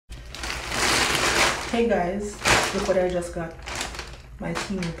Hey guys, look what I just got. My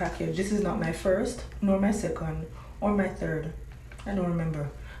TEMU package. This is not my first, nor my second, or my third. I don't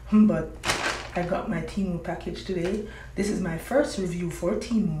remember. But I got my TEMU package today. This is my first review for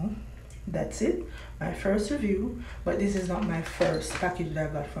TEMU. That's it. My first review. But this is not my first package that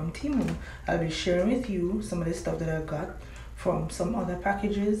I got from TEMU. I'll be sharing with you some of the stuff that I got from some other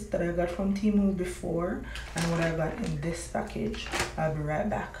packages that I got from TEMU before and what I got in this package. I'll be right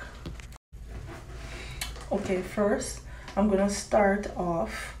back. Okay, first I'm gonna start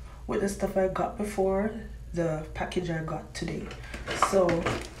off with the stuff I got before the package I got today. So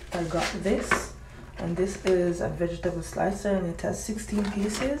I got this, and this is a vegetable slicer, and it has 16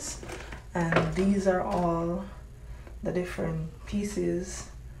 pieces, and these are all the different pieces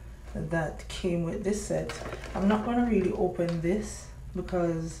that came with this set. I'm not gonna really open this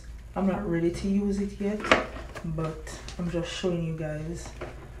because I'm not ready to use it yet, but I'm just showing you guys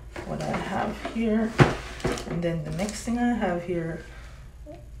what I have here. And then the next thing I have here,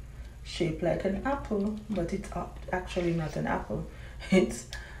 shaped like an apple, but it's actually not an apple. It's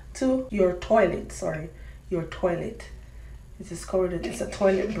your toilet. It is covered. It's a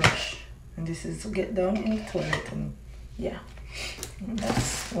toilet brush, and this is to get down in the toilet. And yeah, and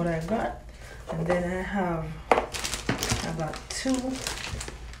that's what I got. And then I got two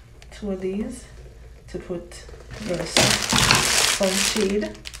of these to put the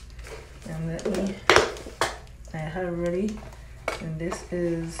sunshade. And I have ready, and this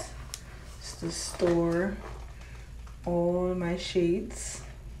is to store all my shades.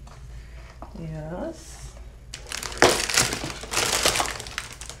 Yes,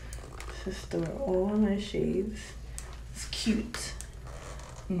 to store all my shades. It's cute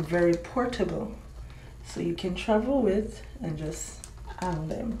and very portable, so you can travel with and just hang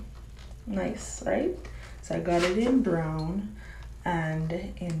them. Nice, right? So I got it in brown and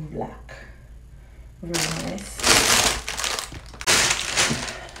in black. Very nice.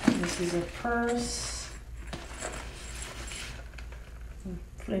 This is a purse,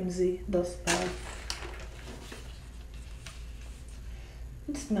 flimsy dust bag.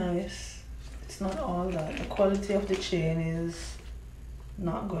 It's nice. It's not all that. The quality of the chain is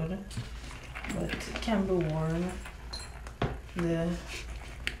not good, but it can be worn. The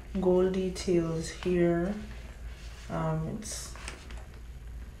gold details here, it's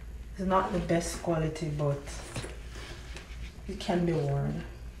not the best quality, but it can be worn.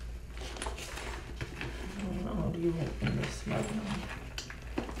 How do you open this bag now?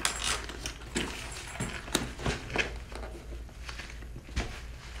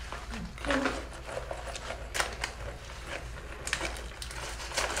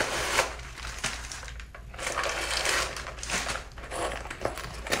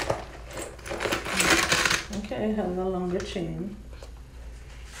 Okay, it has a longer chain.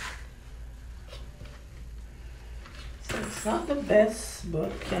 It's not the best,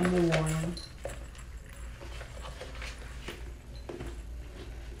 but can be worn.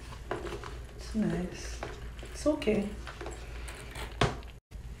 It's nice. It's okay.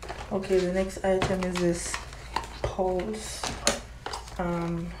 Okay, the next item is this pulse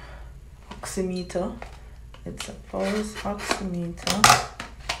oximeter. It's a pulse oximeter.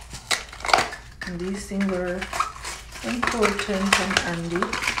 And these things are important and handy.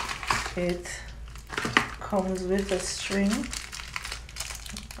 It comes with a string.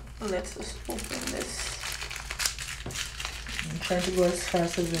 Let's just open this. I'm trying to go as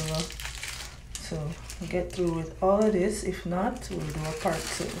fast as ever, so get through with all of this. If not, we'll do a part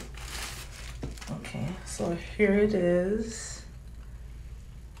 2. Okay, so here it is.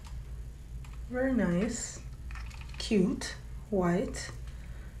 Very nice, cute, white,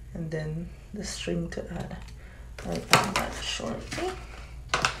 and then the string to add. I'll add that shortly.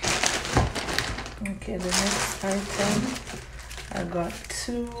 Okay, the next item, I got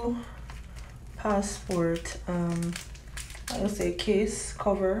 2 passport, I would say case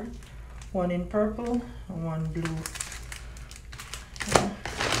cover, one in purple and one blue.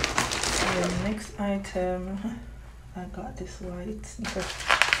 And the next item, I got this white.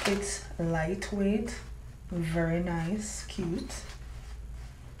 It's lightweight, very nice, cute.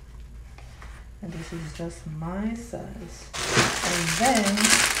 And this is just my size. And then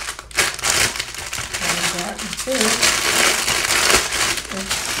I got this.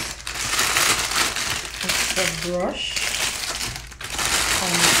 It's a brush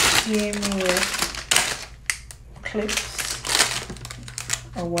came with clips,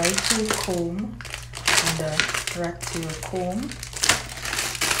 a white tooth comb, and a rat tail comb.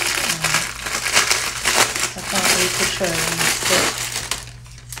 I can't wait to try this.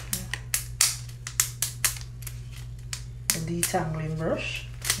 A detangling brush.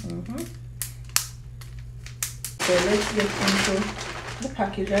 So let's get into the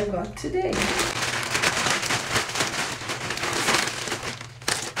package I got today.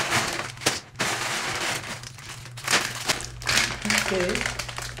 Okay,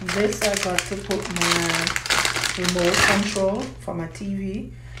 this I got to put my remote control for my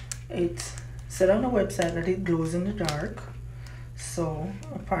TV. It said on the website that it glows in the dark. So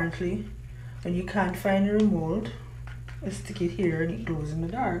apparently when you can't find the remote, you stick it here and it glows in the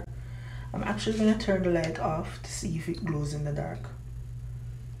dark. I'm actually going to turn the light off to see if it glows in the dark.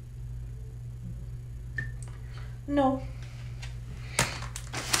 No.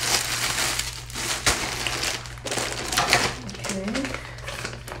 Okay.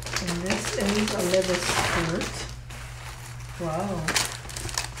 And this is a leather skirt. Wow.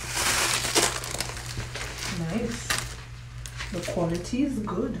 Nice. The quality is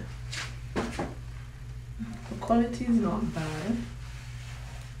good. The quality is not bad.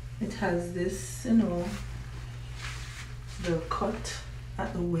 It has this, you know, the cut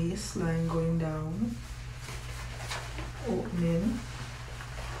at the waistline going down, opening,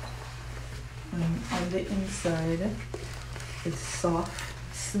 and on the inside it's soft,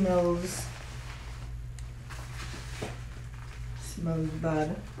 smells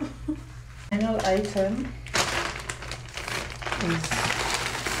bad. Final item is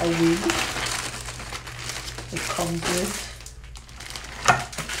a wig. It comes with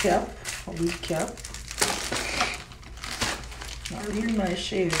cap, a wig cap. Not really my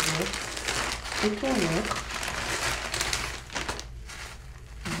shade, but it will work.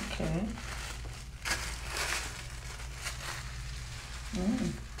 Okay.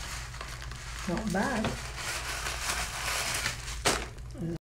 Not bad.